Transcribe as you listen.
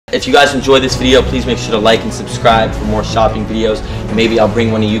If you guys enjoyed this video, please make sure to like and subscribe for more shopping videos. And maybe I'll bring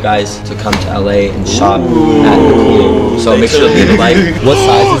one of you guys to come to LA and shop at the Cool. So make sure to leave a like. What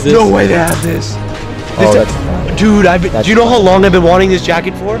size is this? No way to have this. Oh, that's fine. Dude, do you know how long I've been wanting this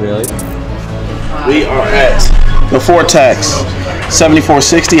jacket for? Really? We are at before tax,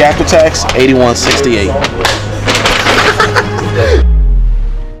 $74.60, after tax, $81.68.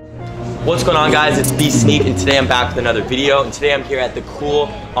 What's going on, guys? It's B Sneak, and today I'm back with another video. And today I'm here at the Cool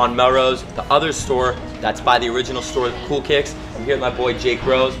on Melrose, the other store that's by the original store, CoolKicks. I'm here with my boy Jake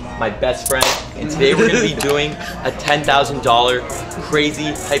Rose, my best friend, and today we're going to be doing a $10,000 crazy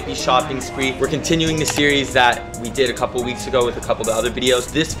Hypebeast shopping spree. We're continuing the series that we did a couple weeks ago with a couple of the other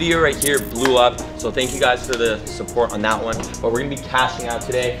videos. This video right here blew up, so thank you guys for the support on that one. But we're going to be cashing out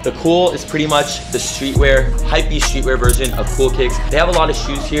today. The Cool is pretty much the streetwear, Hypebeast streetwear version of CoolKicks. They have a lot of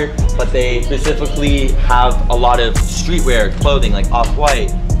shoes here, but they specifically have a lot of streetwear clothing like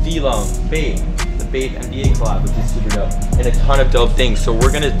Off-White, Vuitton, Bape, the Bape NBA collab, which is super dope, and a ton of dope things. So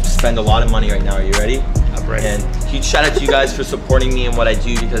we're gonna spend a lot of money right now. Are you ready? I'm ready. And huge shout out to you guys for supporting me and what I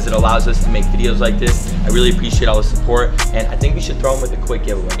do, because it allows us to make videos like this. I really appreciate all the support, and I think we should throw them with a quick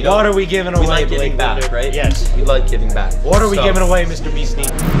giveaway. You know, what are we giving away? We like giving back, right? Yes. We like giving back. What are we giving away, Mr. B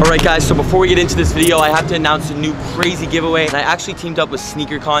Sneak? All right, guys, so before we get into this video, I have to announce a new crazy giveaway. And I actually teamed up with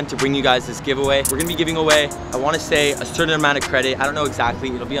SneakerCon to bring you guys this giveaway. We're gonna be giving away, I wanna say, a certain amount of credit. I don't know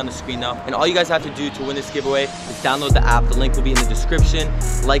exactly, it'll be on the screen though. And all you guys have to do to win this giveaway is download the app. The link will be in the description.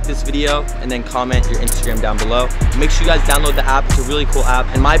 Like this video, and then comment your Instagram down below. Make sure you guys download the app. It's a really cool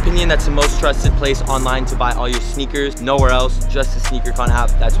app. In my opinion, that's the most trusted place online to buy all your sneakers. Nowhere else, just the SneakerCon app.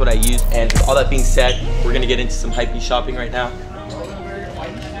 That's what I use. And with all that being said, we're gonna get into some Hypebeast shopping right now.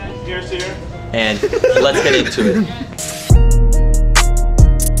 And let's get into it.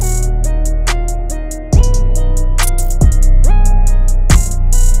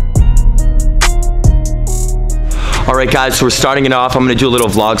 Alright guys, so we're starting it off. I'm gonna do a little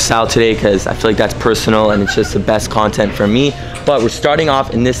vlog style today because I feel like that's personal and it's just the best content for me. But we're starting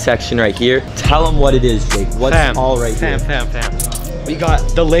off in this section right here. Tell them what it is, Jake. What's all right here? We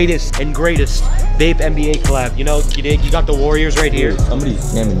got the latest and greatest Bape NBA collab. You know, you got the Warriors right here.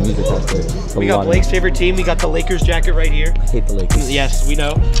 Somebody's jamming music out there. We got Blake's favorite team. We got the Lakers jacket right here. I hate the Lakers. Yes, we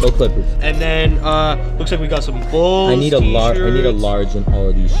know. No Clippers. And then looks like we got some Bulls. I need a large in all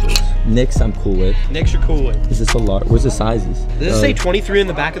of these shirts. Knicks I'm cool with. Knicks you're cool with. Is this a large? Where's the sizes? Does it say 23 in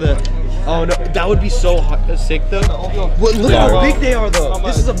the back of the? Oh no, that would be so sick though. Look how big they are though.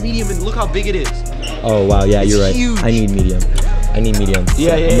 This is a medium and look how big it is. Oh wow, yeah, you're right. Huge. I need medium. So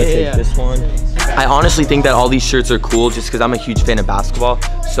Yeah, I'm gonna take this one. I honestly think that all these shirts are cool just because I'm a huge fan of basketball.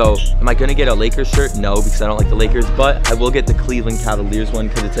 So am I gonna get a Lakers shirt? No, because I don't like the Lakers, but I will get the Cleveland Cavaliers one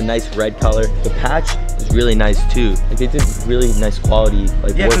because it's a nice red color. The patch is really nice too. Like they did really nice quality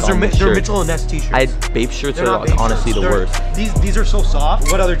like yeah, work on the shirt. They're Mitchell and Ness t-shirts. Bape shirts are like, honestly the worst. These are so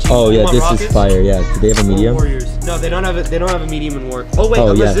soft. What other teams? Oh yeah, this is fire. Yeah, do they have a medium? Warriors. No, they don't have it. They don't have a medium in work. Oh wait,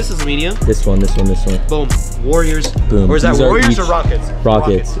 unless this is a medium. This one. Boom. Warriors. Boom. Or is that Warriors or Rockets?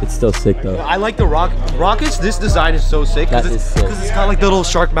 Rockets. It's still sick though. I like the Rockets. This design is so sick because it's got like the little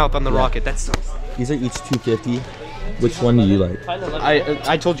shark mouth on the rocket. That's so sick. These are each $250. Which one do you like?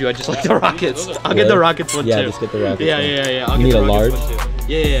 I told you I just like the Rockets. I'll get the Rockets one too. Yeah, just get the Rockets. Yeah. I'll need a large.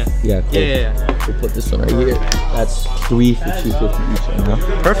 Yeah. Cool. We'll put this one right here. That's 3 for $250 each right now.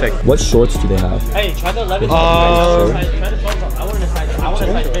 Perfect. What shorts do they have? Hey, try the 11. I want a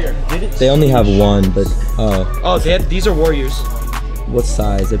size bigger. They only have one, but these are Warriors. What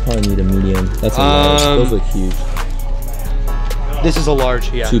size? They probably need a medium. That's a large. Those look huge. This is a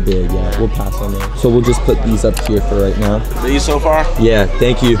large, yeah. Too big, yeah. We'll pass on that. So we'll just put these up here for right now. These so far? Yeah,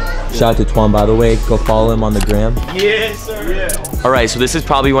 thank you. Shout out to Twan, by the way. Go follow him on the gram. Yes, sir. Yeah. All right, so this is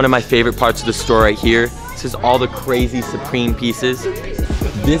probably one of my favorite parts of the store right here. This is all the crazy Supreme pieces.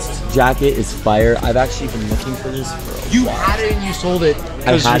 This jacket is fire. I've actually been looking for this for a while. You had it and you sold it.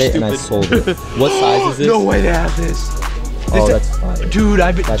 I had it and I sold it. What size is this? No way to have this. Oh, that's fire. Dude,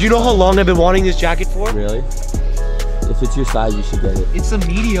 do you know how long I've been wanting this jacket for? Really? If it's your size, you should get it. It's a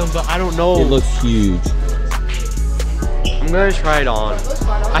medium, but I don't know. It looks huge. I'm gonna try it on.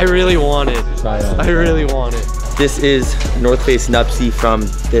 I really want it. Try it on. I really want it. This is North Face Nupsy from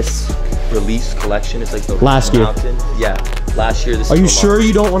this release collection. It's like the last year. Mountain. Yeah, last year. Are you sure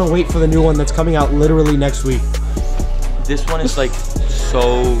you don't want to wait for the new one that's coming out literally next week? This one is like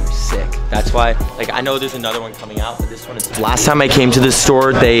so sick. That's why, like, I know there's another one coming out, but this one is. Last time I came to this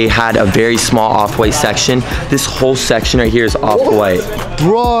store, they had a very small Off-White section. This whole section right here is Off-White.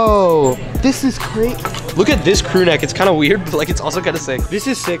 Bro, this is crazy. Look at this crew neck. It's kind of weird, but like it's also kind of sick. This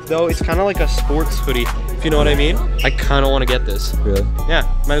is sick though. It's kind of like a sports hoodie, if you know what I mean. I kind of want to get this. Really? Yeah,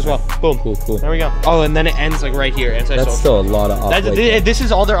 might as well. Boom. Cool, cool. There we go. Oh, and then it ends like right here. That's still a lot of off-white. This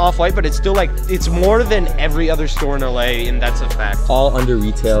is all their off-white, but it's still like, it's more than every other store in LA, and that's a fact. All under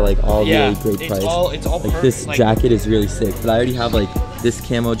retail, like all really great price. It's all like this jacket is really sick, but I already have like this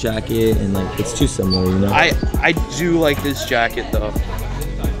camo jacket, and like it's too similar, you know. I do like this jacket though.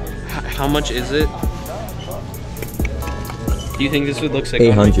 How much is it? Do you think this would look sick?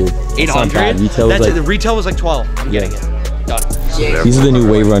 800. 800? Retail was like, the retail was like 12. I'm getting it. Done. These are the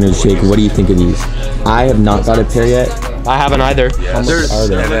new Wave Runners, Jake. What do you think of these? I have not got a pair yet. I haven't either. Yes. How much are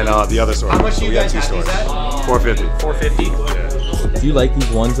they? And then the other store. How much do you guys have these at? 450. 450? Yeah. Do you like these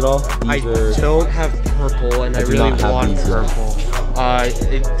ones at all? These don't have purple, and I do really not have want these yet. purple.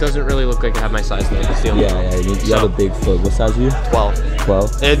 It doesn't really look like I have my size though. That's the only Yeah, you have a big foot. What size are you? 12.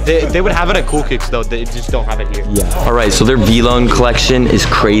 12? They would have it at CoolKicks though. They just don't have it here. Yeah. All right, so their Vuitton collection is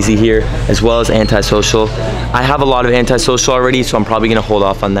crazy here, as well as Antisocial. I have a lot of Antisocial already, so I'm probably gonna hold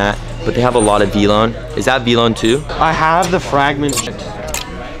off on that. But they have a lot of Vuitton. Is that Vuitton too? I have the fragment.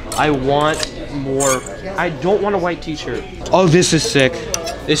 I want more. I don't want a white t-shirt. Oh, this is sick.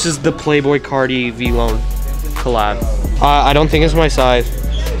 This is the Playboy Cardi Vuitton collab. I don't think it's my size.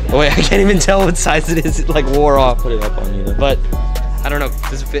 Oh, wait, I can't even tell what size it is. It like wore off. Put it up on you. But I don't know.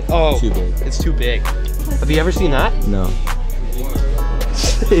 Does it fit? Oh, Too big. It's too big. Have you ever seen that? No.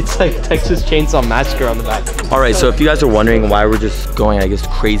 It's like Texas Chainsaw Massacre on the back. All right, so if you guys are wondering why we're just going, I guess,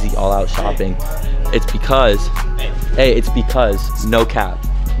 crazy all-out shopping, it's because no cap.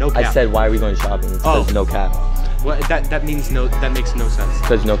 No cap. I said, why are we going shopping? It's because no cap. What? That means no. That makes no sense.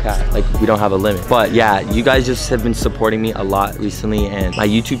 Because no cap, like we don't have a limit. But yeah, you guys just have been supporting me a lot recently, and my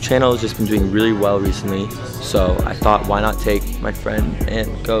YouTube channel has just been doing really well recently. So I thought, why not take my friend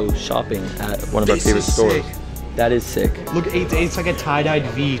and go shopping at one of our favorite stores? Sick. That is sick. Look, it's like a tie-dyed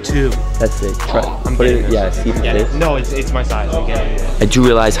V too. That's sick. I'm Put getting it, this. yeah, see the face. No, it's my size. I'm getting it. I do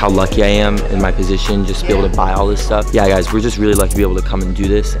realize how lucky I am in my position just to be able to buy all this stuff. Yeah, guys, we're just really lucky to be able to come and do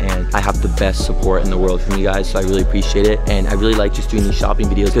this, and I have the best support in the world from you guys, so I really appreciate it. And I really like just doing these shopping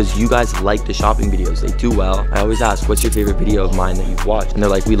videos because you guys like the shopping videos. They do well. I always ask, what's your favorite video of mine that you've watched? And they're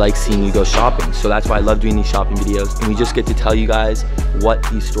like, we like seeing you go shopping. So that's why I love doing these shopping videos. And we just get to tell you guys what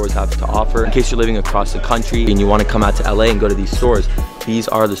these stores have to offer. In case you're living across the country and you want to come out to LA and go to these stores, these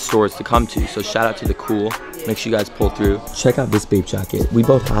are the stores to come to. So shout out to the Cool. Make sure you guys pull through. Check out this Bape jacket. We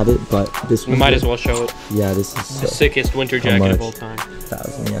both have it, but this one. We might as well show it. Yeah, this is The sickest winter jacket of all time.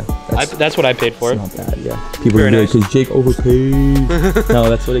 1,000, yeah. That's what I paid for it. Not bad, yeah. People are Very like, because Jake overpaid. No,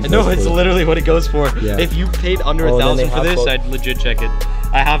 that's what it goes No, for. it's literally what it goes for. Yeah. If you paid under Oh, then they 1,000 for have this, both. I'd legit check it.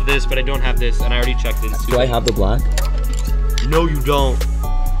 I have this, but I don't have this, and I already checked it. It's too Do I big. have the black? No, you don't.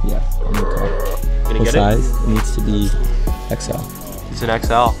 Yeah, on the top. Gonna What get size? It needs to be XL. it? It's an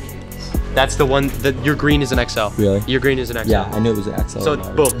XL. That's the one that your green is an XL. Really? Your green is an XL. Yeah, I knew it was an XL. So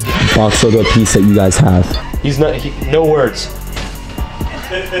boom. Also the piece that you guys have. He's not. No words.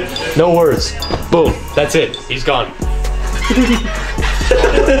 No words. Boom. That's it. He's gone.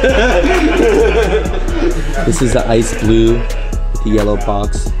 This is the ice blue with the yellow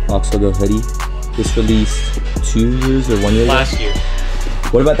box logo hoodie. This released 2 years or 1 year ago? Last year.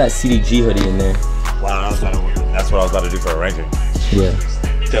 What about that CDG hoodie in there? Wow, that's what I was about to do for a ranking. Yeah.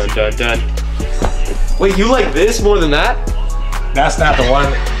 Dun dun dun. Wait, you like this more than that? That's not the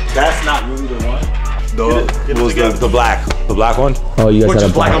one. That's not really the one. It was the black one. Oh, you guys Which had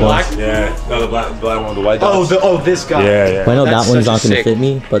is a black black on one? black? Yeah, no, the black one, the white Oh, dots. this guy. Yeah, yeah. Well, I know That's that one's such a not going to sick- fit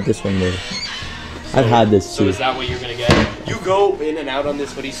me, but this one will. I've had this So too. is that what you're gonna get? You go in and out on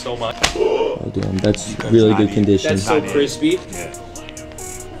this hoodie so much. Oh, damn. That's really good condition. That's so crispy. Yeah.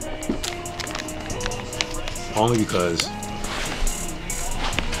 Only because.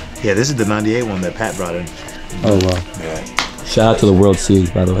 Yeah, this is the '98 one that Pat brought in. Oh, wow. Yeah. Shout out to the World Series,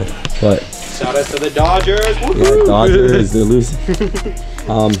 by the way. But, Shout out to the Dodgers. yeah, Dodgers, they're losing.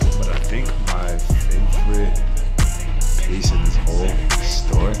 But I think my favorite piece in this whole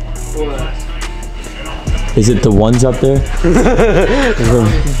store. Is it the ones up there? It's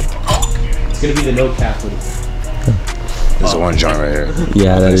gonna be the no cap hoodie. This is one joint right here.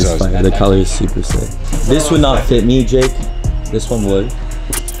 Yeah, that is fire. The color is super sick. This would not fit me, Jake. This one would.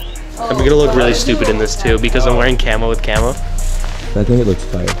 I'm gonna look really stupid in this too because I'm wearing camo with camo. I think it looks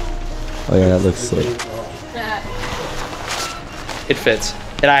fire. Oh yeah, that looks sick. It fits.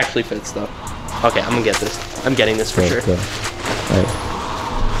 It actually fits though. Okay, I'm gonna get this. I'm getting this for sure. Go. All right.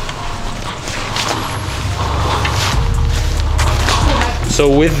 So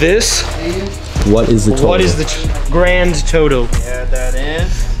with this, What is the total? what is the grand total? Add that in.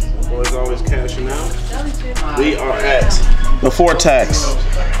 The boys always cashing out. We are at before tax,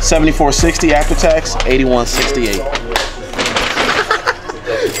 74.60. After tax, 81.68.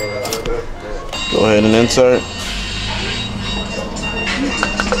 Go ahead and insert.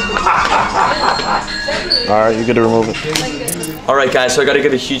 All right, you're good to remove it. All right, guys, so I gotta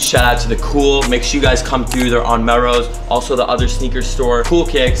give a huge shout out to the Cool. Make sure you guys come through. They're on Melrose. Also the other sneaker store,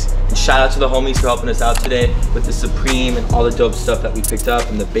 CoolKicks. And shout out to the homies for helping us out today with the Supreme and all the dope stuff that we picked up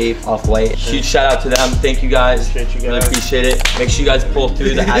and the Bape off-white. Huge shout out to them. Thank you guys. Really appreciate it. Make sure you guys pull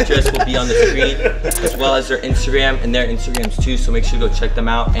through. The address will be on the screen, as well as their Instagram and their Instagrams too. So make sure to go check them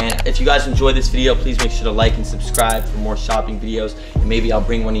out. And if you guys enjoyed this video, please make sure to like and subscribe for more shopping videos. And maybe I'll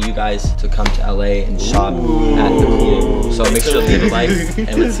bring one of you guys to come to LA and shop at the Cool. So make sure to leave a like,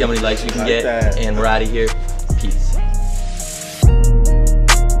 and let's see how many likes we can get. And we're out of here.